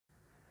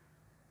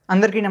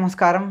Andarki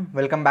Namaskaram,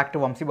 welcome back to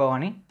Vamsi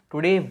Bhavani.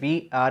 Today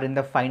we are in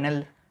the final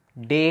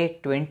day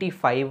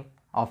 25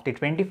 of the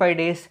 25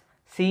 days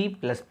C++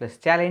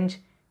 challenge.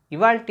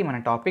 Ivalti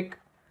mana topic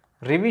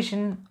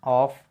revision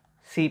of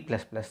C++.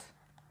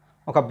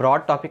 Oka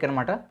broad topic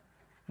anamata.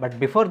 But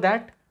before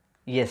that,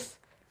 yes,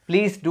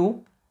 please do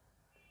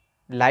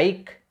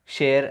like,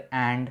 share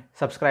and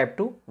subscribe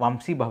to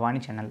Vamsi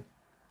Bhavani channel.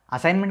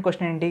 Assignment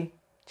question enti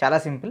chala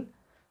simple.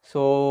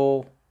 So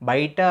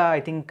baita I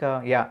think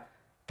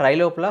try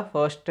లోపల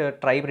first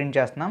try print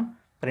చేస్తున్నాం,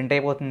 print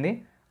అయిపోతుంది.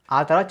 ఆ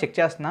తర్వాత check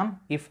చేస్తున్నాం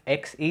if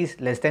X is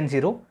less than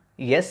 0,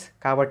 yes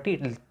కాబట్టి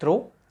it will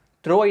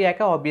throw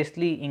అయ్యాక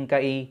obviously ఇంకా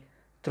ఈ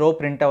త్రో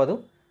ప్రింట్ అవ్వదు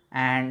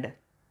అండ్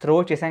త్రో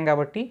చేసాం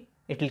కాబట్టి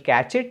it will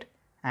catch it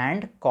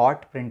and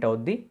cot print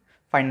అవుద్ది.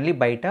 ఫైనల్లీ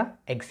బయట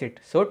exit.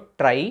 So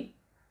try,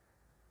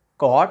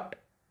 cot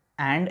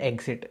and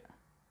exit.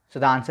 So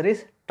the answer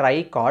is try,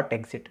 cot,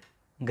 exit.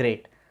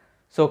 Great.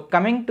 So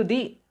coming to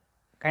the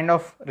kind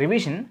of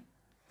revision,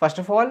 first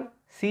of all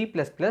C++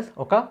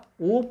 ఒక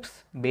oops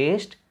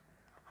based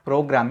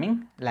programming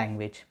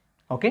language.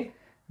 Okay,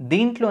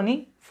 దీంట్లోని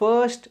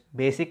first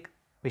basic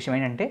విషయం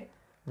ఏంటంటే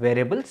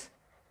variables.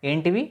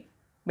 ఏంటివి?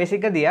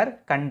 బేసిక్గా they are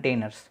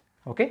containers.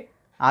 Okay,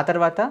 ఆ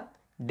తర్వాత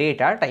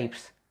data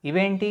types.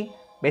 ఇవేంటి?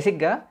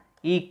 బేసిక్గా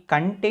ఈ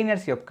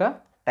కంటైనర్స్ యొక్క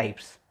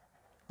టైప్స్.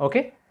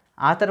 ఓకే,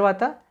 ఆ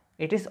తర్వాత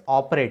it is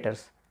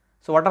operators.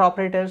 So what are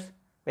operators?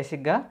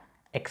 బేసిక్గా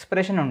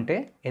ఎక్స్ప్రెషన్ ఉంటే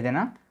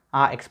ఏదైనా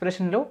ఆ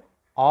ఎక్స్ప్రెషన్లో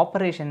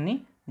ఆపరేషన్ని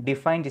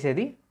డిఫైన్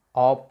చేసేది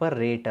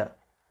ఆపరేటర్.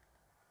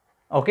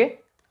 ఓకే,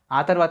 ఆ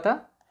తర్వాత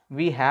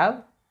we have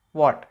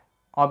what?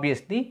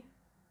 Obviously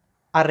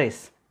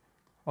arrays.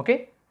 Okay,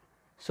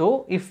 so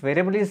if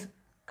variable is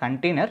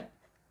container,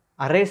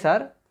 arrays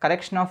are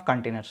collection of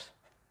containers.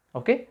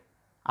 Okay,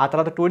 ఆ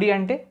తర్వాత 2D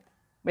అంటే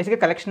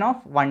బేసిక్గా collection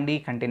of 1D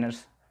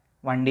containers,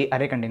 1D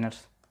array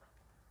containers.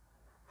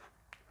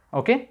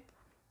 Okay,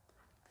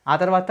 ఆ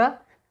తర్వాత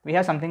we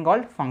have something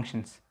called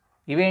functions.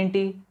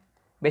 ఇవేంటి?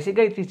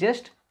 బేసిక్గా it is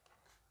just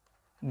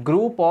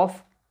group of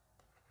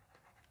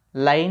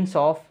lines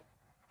of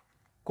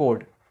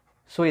code.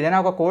 So ఏదైనా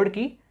ఒక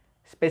కోడ్కి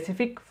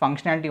స్పెసిఫిక్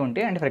ఫంక్షనాలిటీ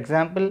ఉంటే, అంటే ఫర్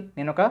ఎగ్జాంపుల్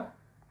నేను ఒక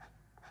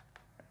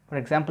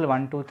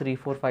 1 2 3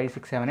 4 5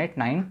 6 7 8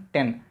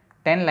 9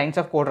 10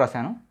 లైన్స్ ఆఫ్ కోడ్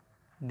రాశాను.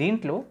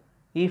 దీంట్లో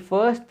ఈ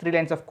ఫస్ట్ 3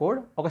 లైన్స్ ఆఫ్ కోడ్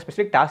ఒక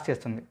స్పెసిఫిక్ టాస్క్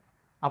చేస్తుంది.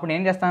 అప్పుడు నేను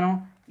ఏం చేస్తాను?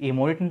 ఈ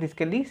మూడింటిని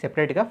తీసుకెళ్ళి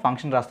సెపరేట్గా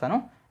ఫంక్షన్ రాస్తాను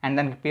అండ్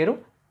దానికి పేరు,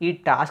 ఈ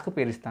టాస్క్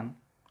పేరు ఇస్తాను.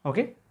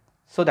 Okay,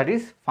 so that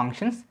is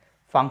functions.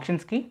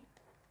 ఫంక్షన్స్కి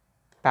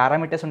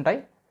పారామీటర్స్ ఉంటాయి,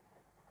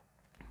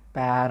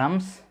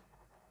 పారమ్స్,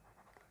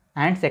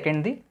 అండ్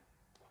సెకండ్ది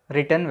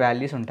రిటర్న్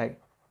వాల్యూస్ ఉంటాయి.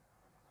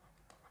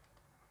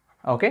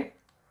 ఓకే,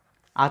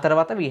 ఆ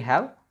తర్వాత we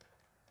have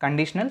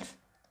conditionals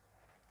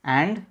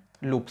and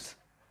loops.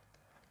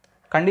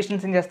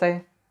 Conditionals ఏం చేస్తాయి?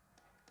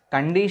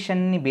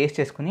 కండిషన్ని బేస్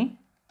చేసుకుని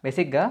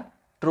బేసిక్గా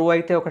ట్రూ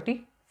అయితే ఒకటి,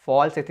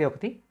 ఫాల్స్ అయితే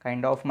ఒకటి,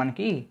 కైండ్ ఆఫ్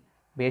మనకి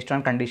బేస్డ్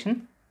ఆన్ కండిషన్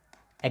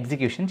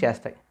ఎగ్జిక్యూషన్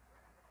చేస్తాయి.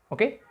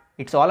 Okay,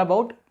 it's all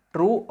about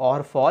true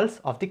or falls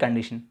of the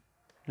condition.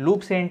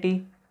 Loops ఏంటి?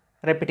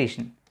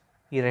 రెపిటేషన్.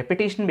 ఈ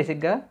రెపిటేషన్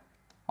బేసిక్గా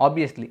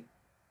ఆబ్వియస్లీ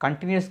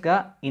కంటిన్యూస్గా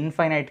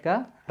ఇన్ఫైనైట్గా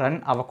రన్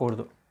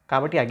అవ్వకూడదు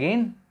కాబట్టి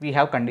again we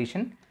have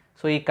condition.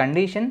 So ఈ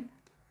కండిషన్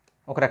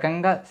ఒక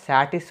రకంగా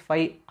సాటిస్ఫై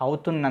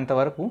అవుతున్నంత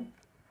వరకు,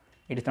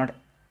 it is not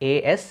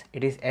as,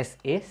 it is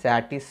SA,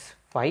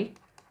 satisfy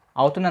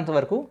అవుతున్నంత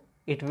వరకు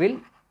it will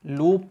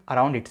loop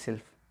around it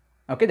self.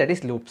 Okay, that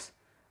is loops.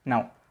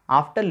 Now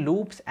after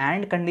loops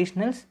and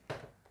conditionals,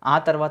 ఆ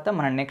తర్వాత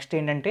మన నెక్స్ట్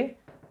ఏంటంటే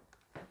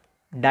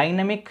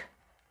dynamic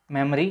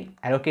memory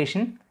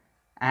allocation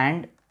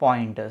and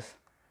pointers.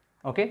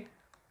 Okay,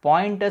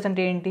 pointers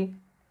అంటే ఏంటి?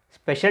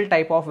 Special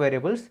type of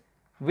variables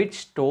which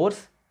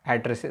stores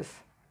addresses.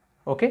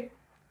 Okay,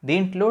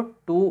 దీంట్లో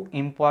 2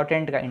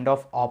 important kind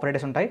of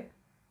operators ఉంటాయి.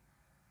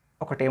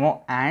 ఒకటేమో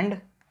and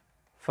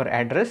for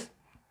address,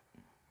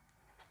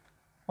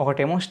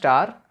 ఒకటేమో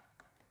star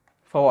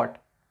for what?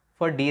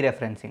 For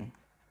డీరెఫరెన్సింగ్.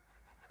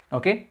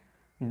 Okay,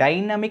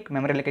 dynamic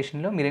memory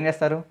అలొకేషన్లో మీరు ఏం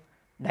చేస్తారు?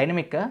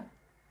 డైనమిక్గా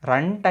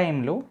రన్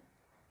టైంలో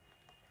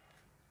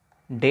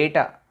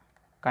డేటా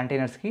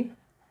కంటైనర్స్కి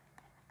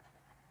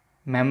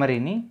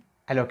మెమరీని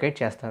అలొకేట్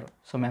చేస్తారు.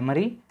 So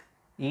memory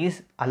is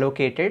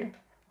allocated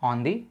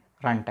on the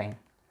run time.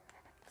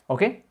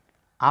 Okay,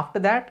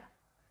 after that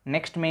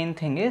next main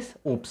thing is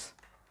oops.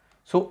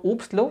 So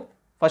ఊప్స్లో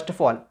first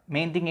of all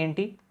main thing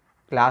ఏంటి?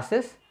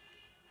 Classes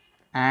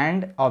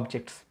and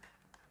objects.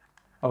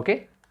 Okay,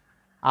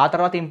 ఆ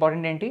తర్వాత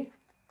ఇంపార్టెంట్ ఏంటి?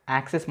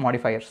 Access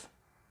modifiers.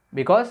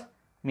 బికాస్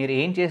మీరు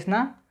ఏం చేసినా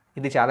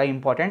ఇది చాలా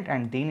ఇంపార్టెంట్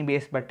అండ్ దీని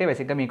బేస్ బట్టే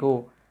బేసిక్గా మీకు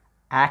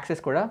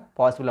యాక్సెస్ కూడా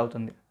పాసిబుల్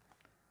అవుతుంది.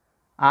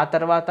 ఆ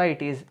తర్వాత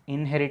it is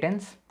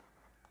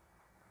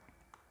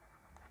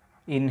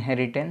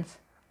inheritance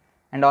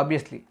and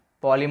obviously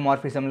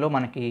పాలిమార్ఫిజంలో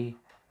మనకి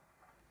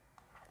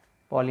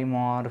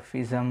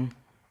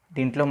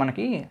దీంట్లో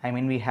మనకి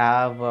we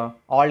have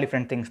all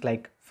different things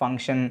like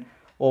function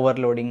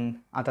overloading,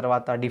 ఆ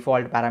తర్వాత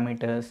డిఫాల్ట్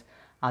పారామీటర్స్,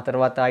 ఆ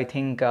తర్వాత ఐ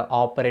థింక్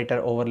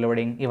ఆపరేటర్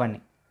ఓవర్లోడింగ్, ఇవన్నీ.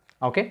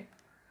 Okay,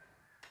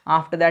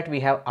 after that we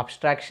have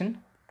abstraction.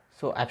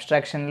 So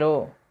అబ్స్ట్రాక్షన్లో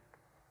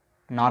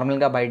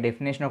నార్మల్గా బై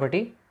డెఫినేషన్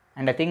ఒకటి,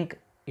 and I think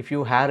if you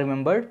have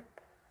remembered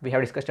we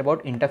have discussed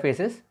about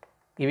interfaces.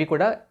 ఇవి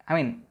కూడా I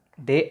mean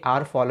they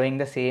are following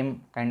the same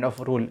kind of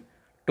rule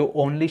to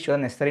only show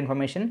necessary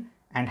information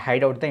and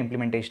hide out the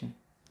implementation.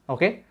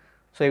 Okay,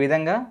 so ఈ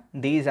విధంగా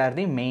these are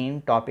the main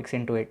topics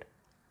in to it.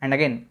 And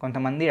again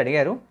కొంతమంది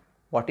అడిగారు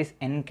what is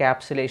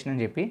encapsulation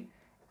అని చెప్పి.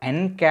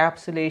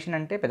 Encapsulation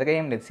అంటే పెద్దగా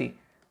ఏం లేదు. సి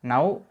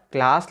నౌ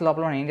క్లాస్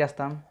లోపల మనం ఏం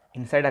చేస్తాం,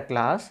 inside a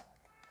class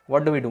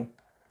what do we do,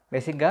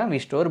 బేసిక్గా we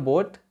store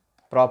both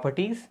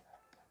properties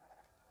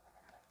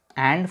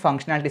and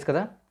functionalities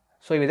కదా.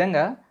 సో ఈ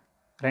విధంగా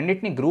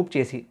రెండింటిని గ్రూప్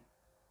చేసి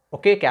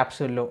ఒకే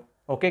క్యాప్సూల్లో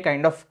ఒకే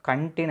కైండ్ ఆఫ్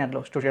కంటైనర్లో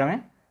స్టోర్ చేయడమే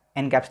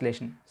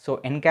encapsulation. So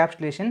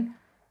encapsulation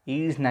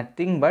is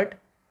nothing but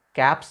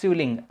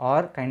క్యాప్సూలింగ్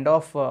are kind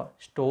of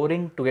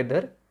storing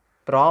together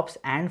props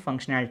and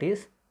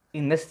functionalities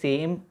in the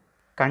same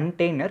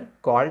container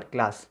called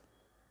class.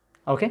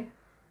 Okay,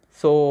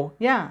 so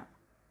yeah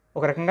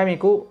ఒక రకంగా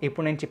మీకు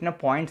ఇప్పుడు నేను చెప్పిన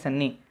పాయింట్స్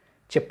అన్నీ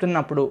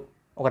చెప్తున్నప్పుడు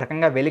ఒక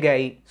రకంగా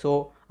వెలిగాయి. సో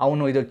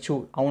అవును ఇది వచ్చు,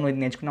 అవును ఇది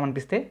నేర్చుకున్నాం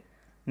అనిపిస్తే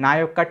నా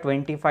యొక్క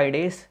 25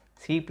 days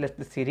C++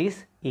 series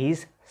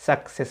is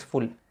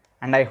successful.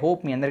 And I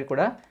hope మీ అందరికీ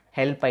కూడా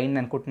హెల్ప్ అయింది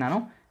అనుకుంటున్నాను.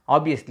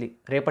 ఆబ్వియస్లీ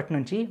రేపటి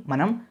నుంచి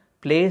మనం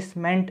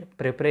ప్లేస్మెంట్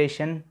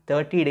ప్రిపరేషన్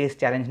 30 days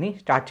ఛాలెంజ్ని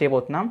స్టార్ట్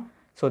చేయబోతున్నాం.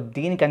 సో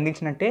దీనికి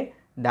అందించినట్టే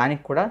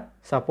దానికి కూడా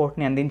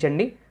సపోర్ట్ని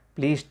అందించండి.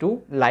 Please to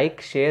like,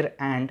 share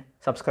and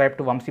subscribe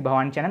to Vamsi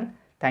Bhavani channel.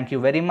 Thank you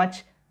very much.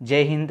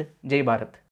 జై హింద్, జై భారత్.